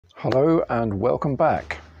Hello and welcome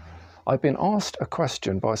back. I've been asked a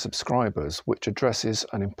question by subscribers which addresses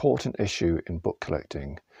an important issue in book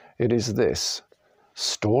collecting. It is this: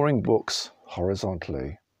 storing books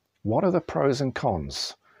horizontally. What are the pros and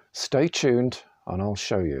cons? Stay tuned and I'll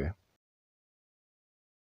show you.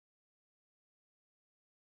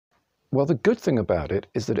 Well, the good thing about it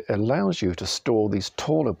is that it allows you to store these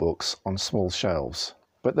taller books on small shelves,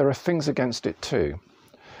 but there are things against it too.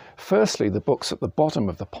 Firstly, the books at the bottom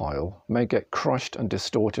of the pile may get crushed and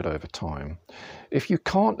distorted over time. If you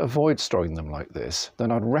can't avoid storing them like this,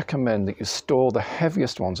 then I'd recommend that you store the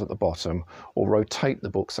heaviest ones at the bottom or rotate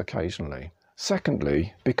the books occasionally.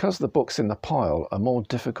 Secondly, because the books in the pile are more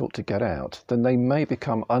difficult to get out, then they may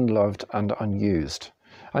become unloved and unused.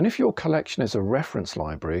 And if your collection is a reference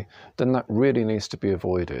library, then that really needs to be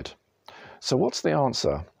avoided. So what's the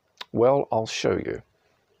answer? Well, I'll show you.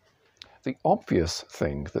 The obvious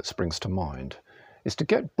thing that springs to mind is to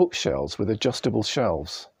get bookshelves with adjustable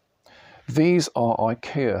shelves. These are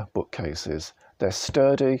IKEA bookcases. They're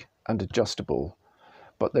sturdy and adjustable,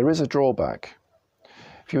 but there is a drawback.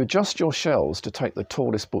 If you adjust your shelves to take the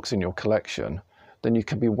tallest books in your collection, then you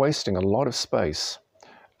can be wasting a lot of space.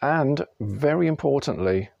 And very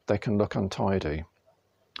importantly, they can look untidy.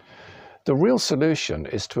 The real solution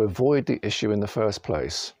is to avoid the issue in the first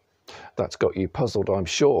place. That's got you puzzled, I'm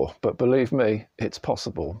sure, but believe me, it's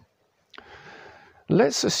possible.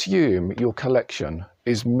 Let's assume your collection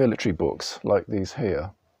is military books like these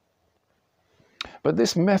here. But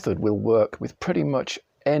this method will work with pretty much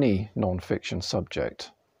any non-fiction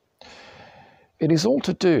subject. It is all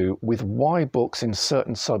to do with why books in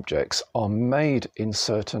certain subjects are made in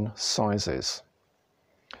certain sizes.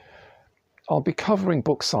 I'll be covering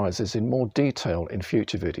book sizes in more detail in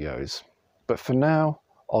future videos, but for now,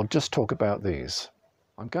 I'll just talk about these.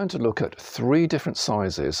 I'm going to look at 3 different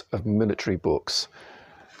sizes of military books.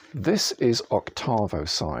 This is octavo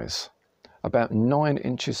size, about 9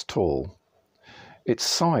 inches tall. Its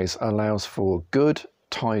size allows for good,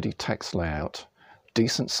 tidy text layout,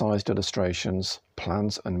 decent sized illustrations,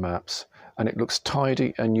 plans and maps, and it looks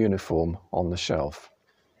tidy and uniform on the shelf.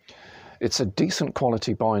 It's a decent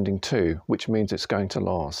quality binding too, which means it's going to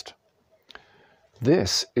last.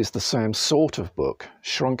 This is the same sort of book,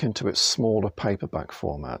 shrunk into its smaller paperback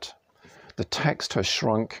format. The text has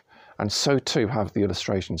shrunk, and so too have the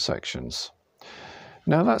illustration sections.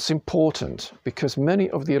 Now that's important because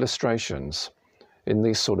many of the illustrations in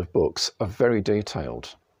these sort of books are very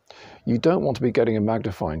detailed. You don't want to be getting a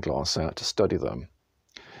magnifying glass out to study them.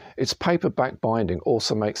 Its paperback binding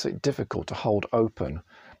also makes it difficult to hold open,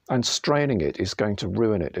 and straining it is going to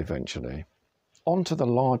ruin it eventually. On to the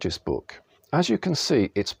largest book. As you can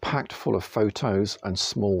see, it's packed full of photos and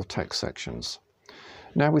small text sections.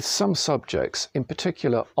 Now with some subjects, in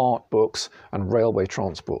particular art books and railway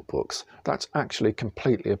transport books, that's actually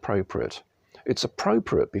completely appropriate. It's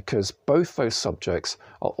appropriate because both those subjects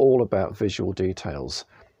are all about visual details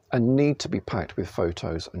and need to be packed with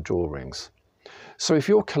photos and drawings. So if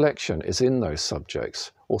your collection is in those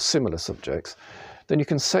subjects or similar subjects, then you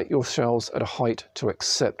can set your shelves at a height to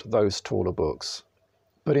accept those taller books.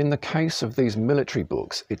 But in the case of these military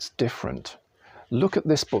books, it's different. Look at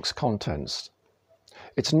this book's contents.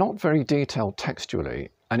 It's not very detailed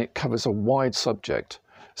textually, and it covers a wide subject,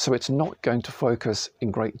 so it's not going to focus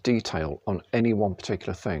in great detail on any one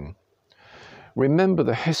particular thing. Remember,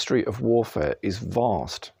 the history of warfare is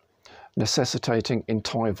vast, necessitating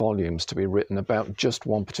entire volumes to be written about just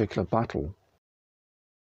one particular battle.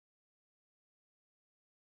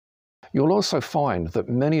 You'll also find that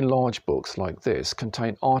many large books like this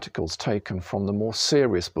contain articles taken from the more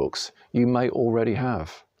serious books you may already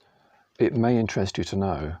have. It may interest you to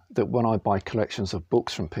know that when I buy collections of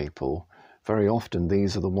books from people, very often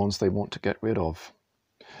these are the ones they want to get rid of.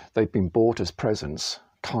 They've been bought as presents,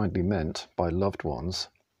 kindly meant by loved ones,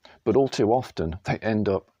 but all too often they end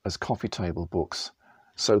up as coffee table books,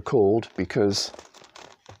 so called because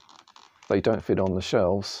they don't fit on the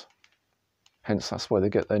shelves. Hence, that's where they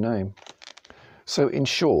get their name. So in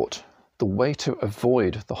short, the way to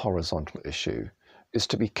avoid the horizontal issue is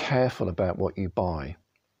to be careful about what you buy.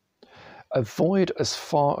 Avoid as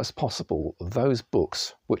far as possible those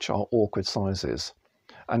books which are awkward sizes,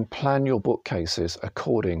 and plan your bookcases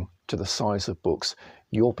according to the size of books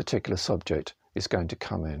your particular subject is going to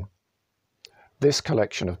come in. This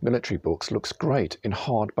collection of military books looks great in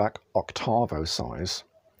hardback octavo size,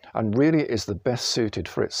 and really is the best suited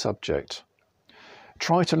for its subject.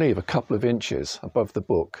 Try to leave a couple of inches above the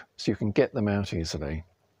book so you can get them out easily.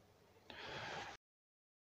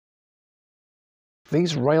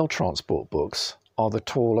 These rail transport books are the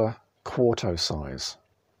taller quarto size.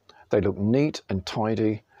 They look neat and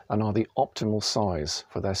tidy and are the optimal size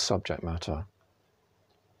for their subject matter.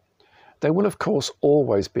 There will of course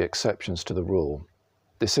always be exceptions to the rule.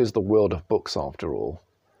 This is the world of books after all.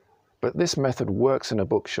 But this method works in a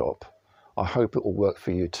bookshop. I hope it will work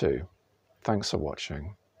for you too. Thanks for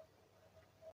watching.